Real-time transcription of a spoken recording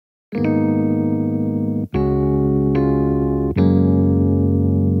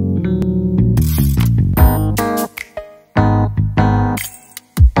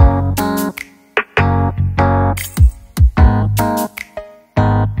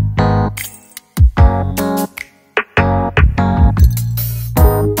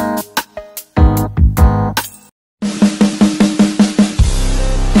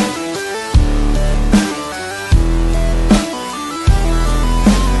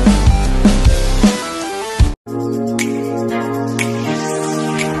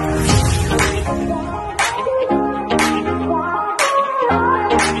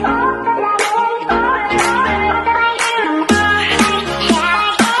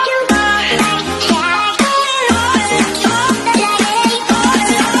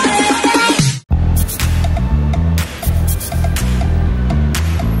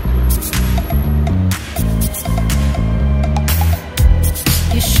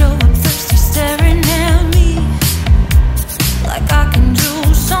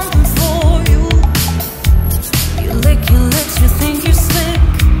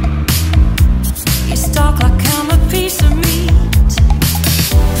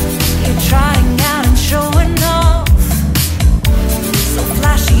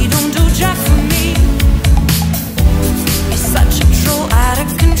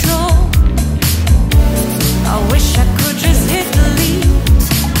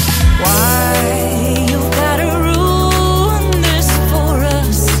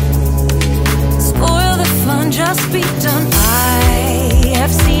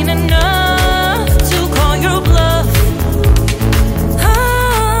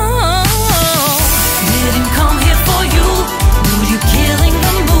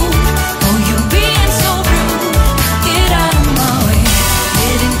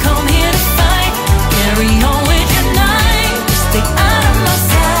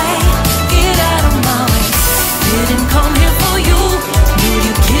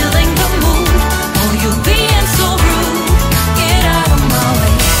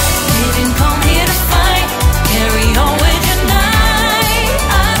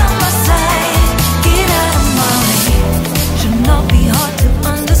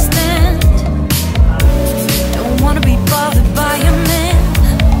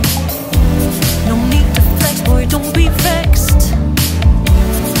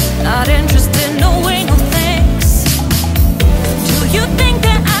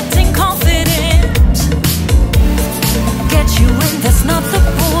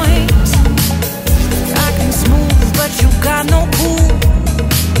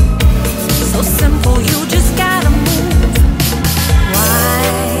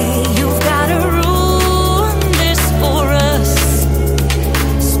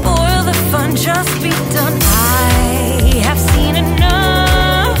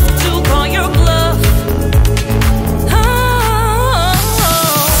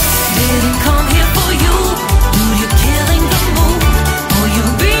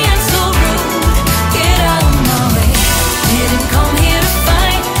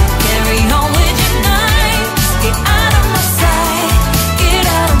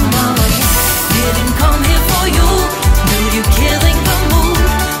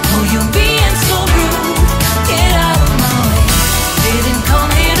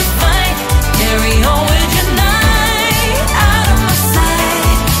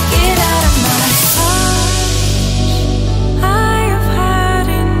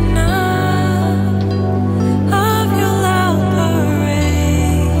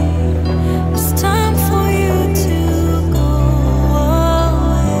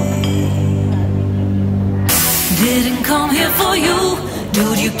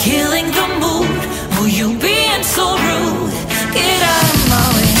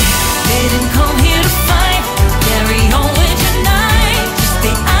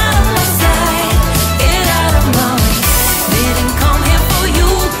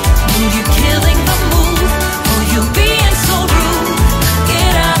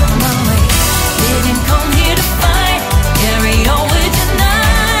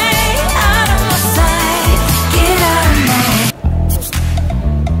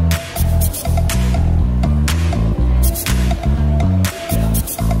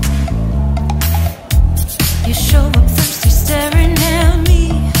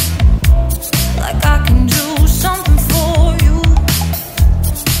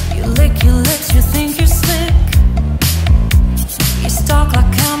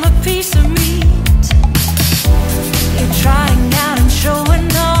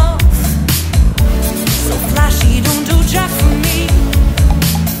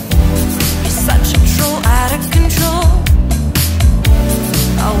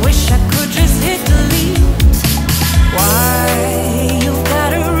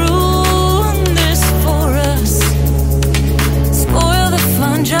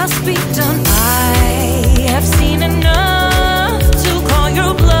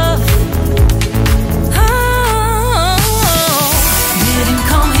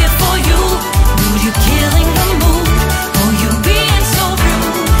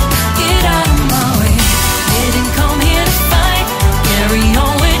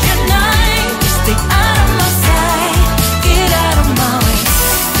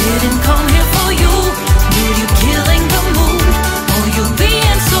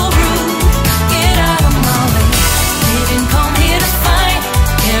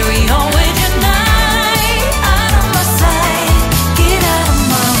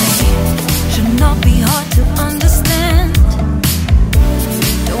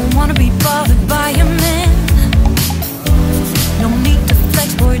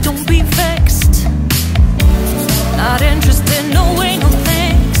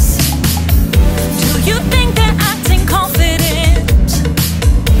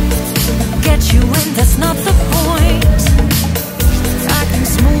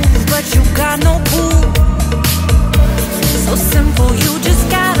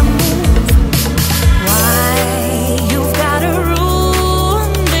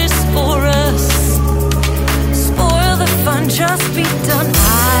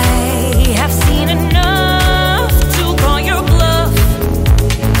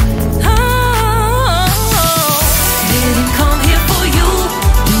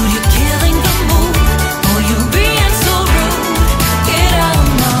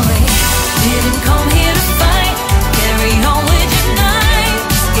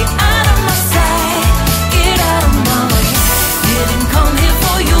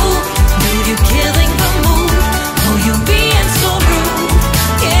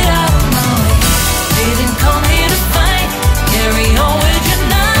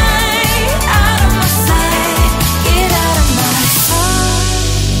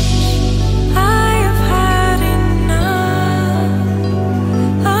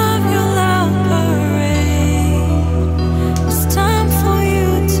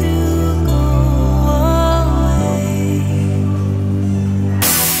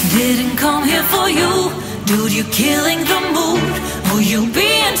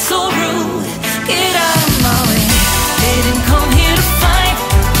so rude. Get out of my way. Didn't come here to fight.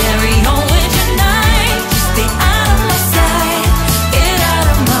 Carry on with your night. Just stay out of my sight. Get out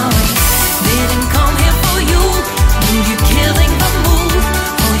of my way. Didn't come here for you. Dude, you're killing the mood.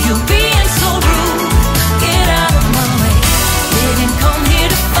 Oh, you being so rude. Get out of my way. Didn't come here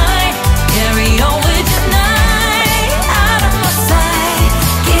to fight. Carry on with your night. Out of my sight.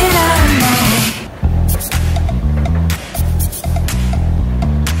 Get out of my way.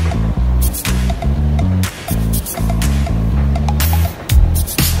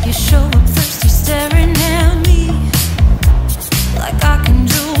 You show up thirsty, staring at me like I can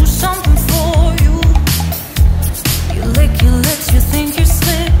do something for you. You lick your lips, you think you're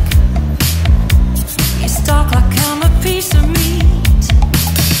slick. You stalk like I'm a piece of meat.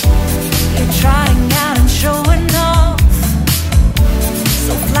 You're trying out and showing off.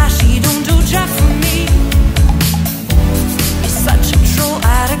 So flashy, don't do jack for me. You're such a troll,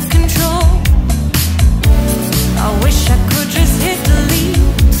 out of control. I wish I could just hit delete.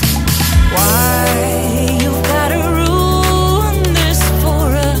 Why you gotta ruin this for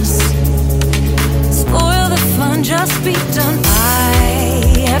us? Spoil the fun, just be done.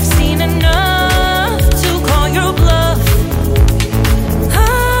 I have seen enough to call your bluff.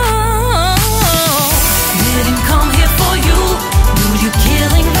 Oh, didn't come here for you. Dude, you're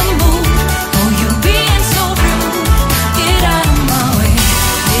killing the mood. Oh, you being so rude. Get out of my way.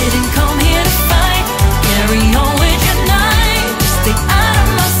 Didn't come here to fight. Carry on with your night. Stay out of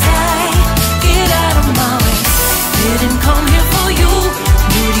my sight. Get out of my way. Didn't come here for you.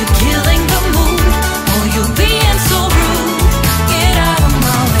 Dude, you're killing the mood. Oh, you being so rude. Get out of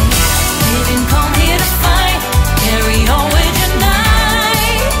my way. Didn't come here to fight. Carry on with your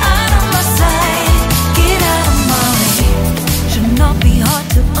night. Out of my sight. Get out of my way. Should not be hard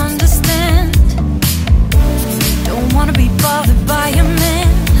to understand. Don't wanna be bothered by a man.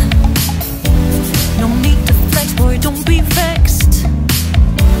 No need to flex, boy, don't be vexed.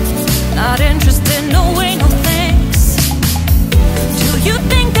 Not interested, no way, no thanks. Do you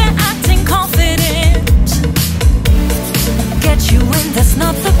think that acting confident get you in? That's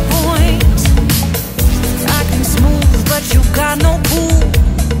not the point. Acting smooth, but you got no cool.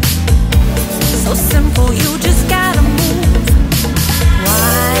 So simple, you just gotta move.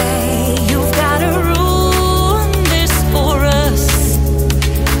 Why you've gotta ruin this for us?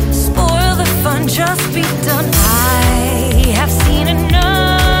 Spoil the fun, just be done. I have seen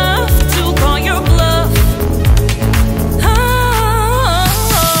enough to call your bluff. Oh,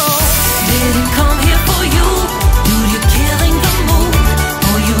 didn't come here for you. Dude, you're killing the mood.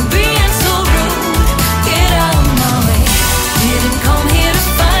 Oh, you being so rude. Get out of my way. Didn't come here to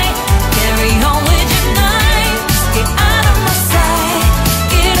fight. Carry on with your night. Get out of my sight.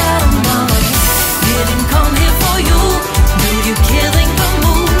 Get out of my way. Didn't come here for you. Dude, you're killing the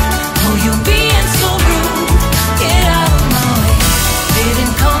mood. Oh, you being so rude. Get out of my way.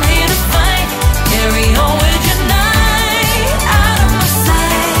 Didn't come here to fight. Carry on with your night. Out of my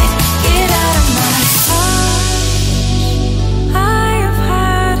sight. Get out of my sight. I have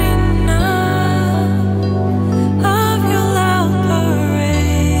had enough of your loud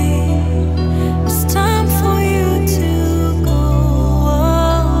parade. It's time for you to go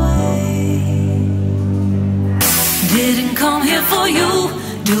away. Didn't come here for you.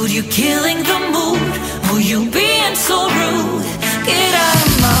 Dude, you're killing the mood. Oh, you being so rude. Get out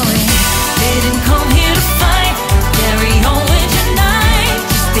of my way. Didn't come here to fight. Carry on with your night.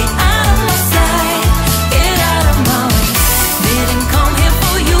 Just stay out of my sight. Get out of my way. Didn't come here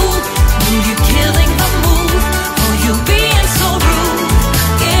for you. Dude, you're killing the mood. Oh, you being so rude.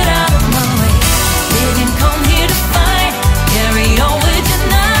 Get out of my way. Didn't come here to fight. Carry on with your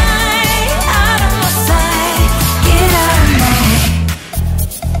night. Out of my sight. Get out of my way.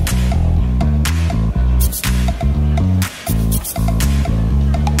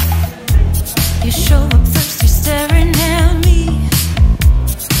 You show up thirsty, staring at me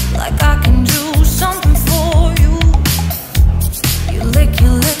like I can do something for you. You lick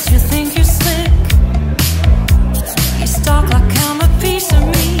your lips, you think you're slick. You stalk like I'm a piece of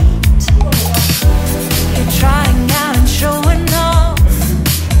meat. You're trying out and showing off.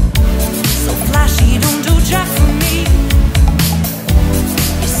 So flashy, don't do jack for me.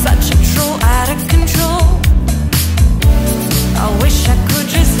 You're such a troll, out of control. I wish I could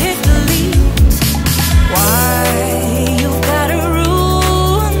just hit delete. Why you gotta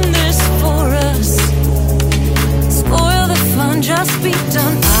ruin this for us? Spoil the fun, just be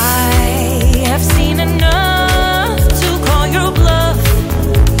done. I have seen enough to call your bluff.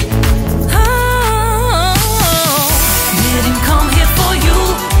 Oh, didn't come here for you.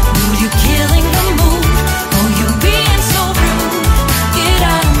 Dude, you're killing the mood. Oh, you being so rude. Get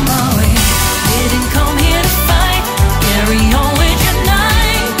out of my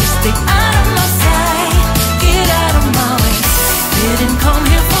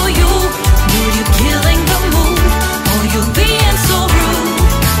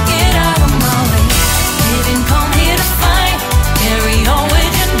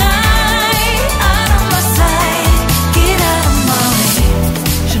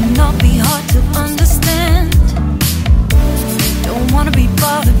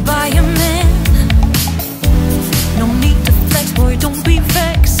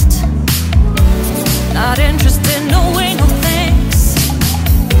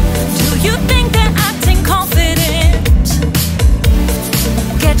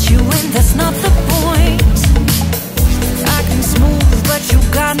and that's not the point. I can smooth, but you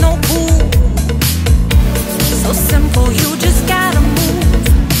got no cool. So simple, you just gotta move.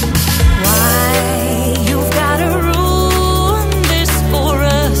 Why you've gotta ruin this for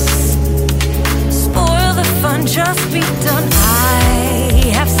us? Spoil the fun, just be done.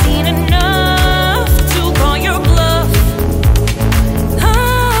 I have seen enough to call your bluff.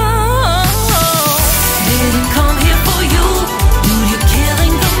 Oh, didn't come here for you. Dude, you're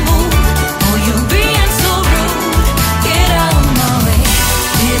killing the mood. Oh, you're being so rude. Get out of my way.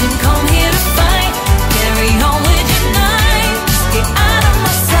 Didn't come here to fight. Carry on with your night. Get out of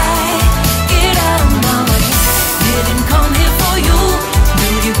my sight. Get out of my way. Didn't come here for you.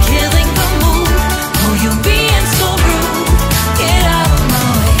 Dude, you're killing the mood. Oh, you're being so rude. Get out of my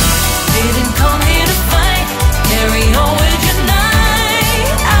way. Didn't come here to fight. Carry on with your night.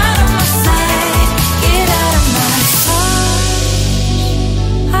 Out of my sight. Get out of my sight.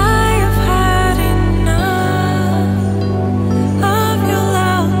 I have had enough of your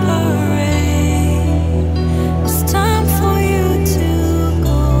loud parade. It's time for you to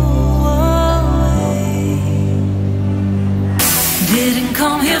go away. Didn't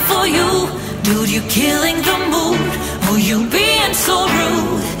come here for you. Dude, you're killing the mood. Oh, you being so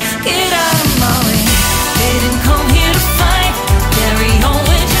rude. Get out of my way. Didn't come here to fight. Carry on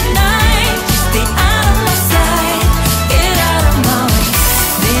with your night. Just stay out of my sight. Get out of my way.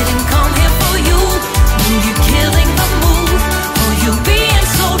 Didn't come here for you. Dude, you're killing the mood. Oh, you being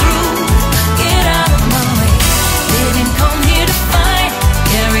so rude. Get out of my way. Didn't come here to fight.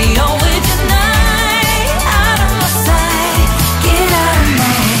 Carry on with your night. Out of my sight. Get out of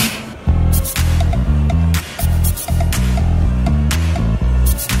my way.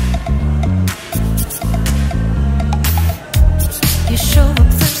 You show up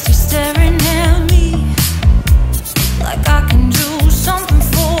thirsty, staring at me like I can do something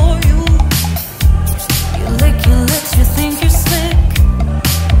for you. You lick your lips, you think you're slick.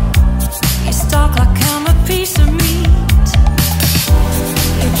 You stalk like I'm a piece of meat.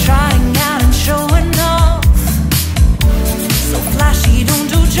 You're trying out and showing off. So flashy, don't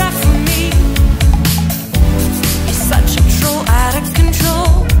do jack for me. You're such a troll, out of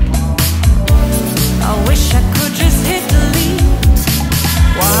control. I wish I could just hit delete.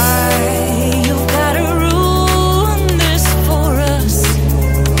 Why you gotta ruin this for us?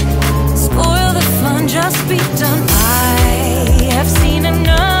 Spoil the fun, just be done. I have seen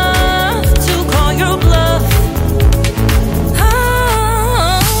enough to call your bluff.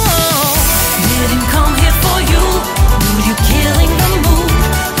 Oh, didn't come here for you. Dude, you're killing the mood.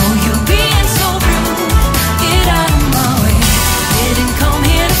 Oh, you being so rude. Get out of my way. Didn't come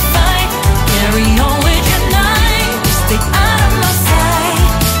here to fight. Carry on with your night. Stay out of my sight.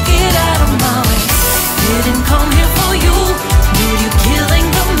 Get out of my way. Didn't come here for you. Dude, you're killing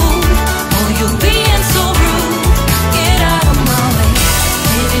the mood. Oh, you're being so rude. Get out of my way.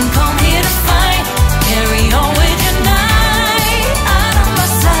 Didn't come here to fight. Carry on with your night. Out of my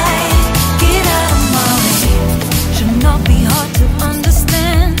sight. Get out of my way. Should not be hard to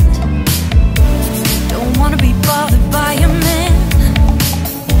understand. Don't wanna be bothered by a man.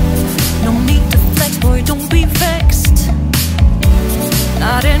 No need to flex, boy, don't be vexed.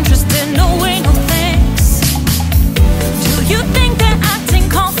 Not interested, no way, no thanks. Do you think they're acting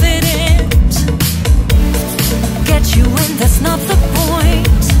confident? Get you in, that's not the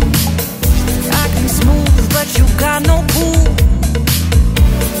point. I can smooth, but you got no cool.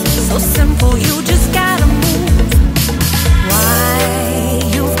 So simple, you just gotta move. Why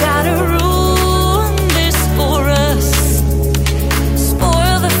you've gotta ruin this for us?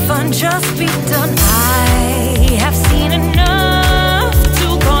 Spoil the fun, just be done. I have seen enough to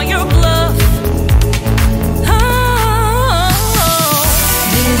call your bluff. Oh,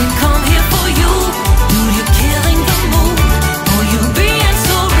 didn't come here for you. Dude, you're killing the mood. Oh, you being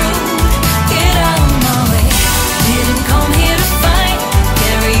so rude. Get out of my way. Didn't come here to fight.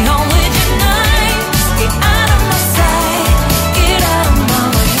 Carry on with your night. Get out of my sight. Get out of my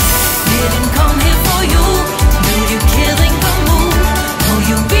way. Didn't come here for you. Dude, you're killing the mood. Oh,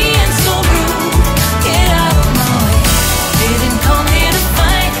 you being so rude. Get out of my way. Didn't come here to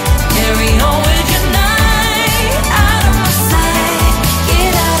fight. Carry on with your night. Out of my sight.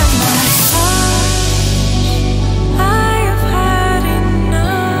 Get out of my sight. I have had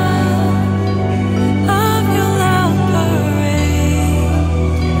enough of your loud parade.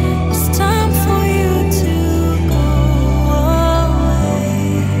 It's time for you to go away.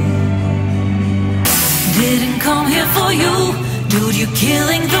 Didn't come here for you. Dude, you're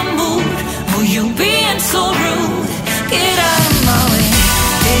killing the mood. Oh, you being so rude. Get out of my way.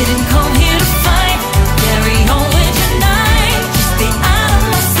 Didn't come here to fight. Carry on with your night. Just stay out of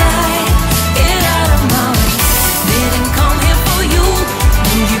my sight.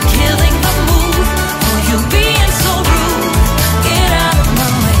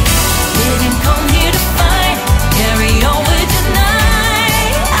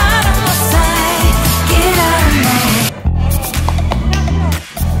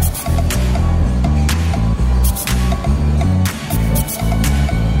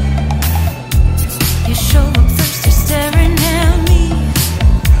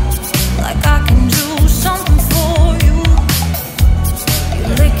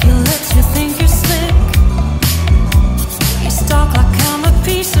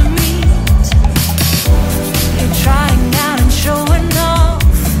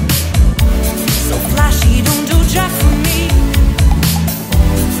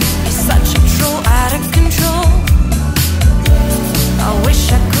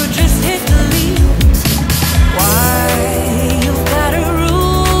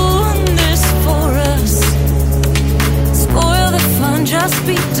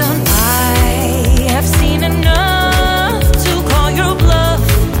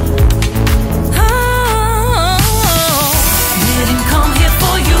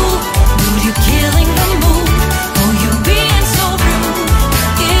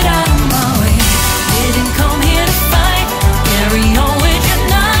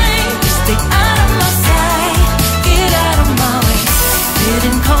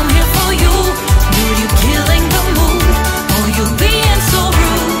 Didn't come here for you. Dude, you killing the mood. Oh, you being so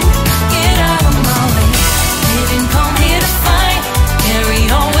rude. Get out of my way. Didn't come here to fight. Carry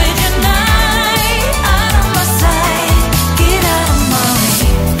on with your night. Out of my sight. Get out of my way.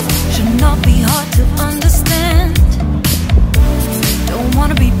 Should not be hard to understand. Don't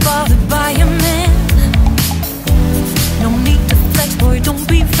wanna be bothered by a man. No need to flex, boy, don't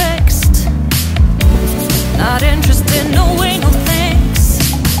be vexed. Not interested, no way, no thanks.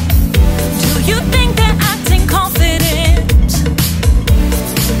 Do you think they're acting confident?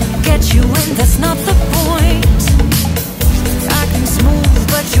 Get you in, that's not the point. Acting smooth,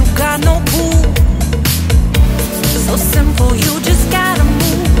 but you got no cool. So simple, you just gotta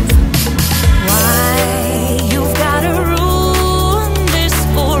move. Why you've gotta ruin this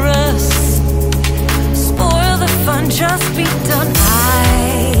for us? Spoil the fun, just be done.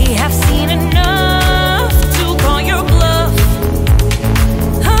 I have seen enough to call your bluff.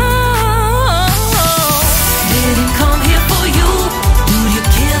 Oh, didn't come here for you. Dude,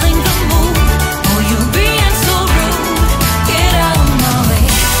 you're killing the mood. Oh, you being so rude. Get out of my way.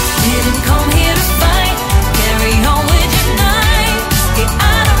 Didn't come here to fight. Carry on with your night. Get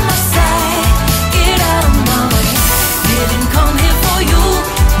out of my sight. Get out of my way. Didn't come here for you.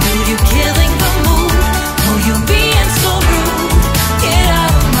 Dude, you're killing the mood. Oh, you being so rude. Get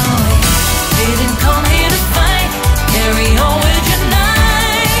out of my way. Didn't come here to fight. Carry on with your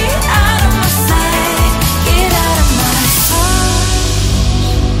night. Out of my sight. Get out of my sight.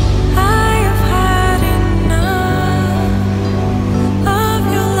 I have had enough of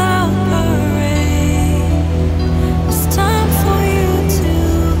your loud parade. It's time for you to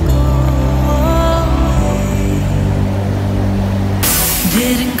go away.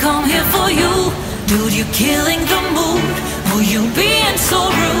 Didn't come here for you. Dude, you're killing the mood. Oh, you being so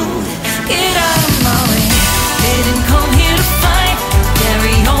rude. Get out.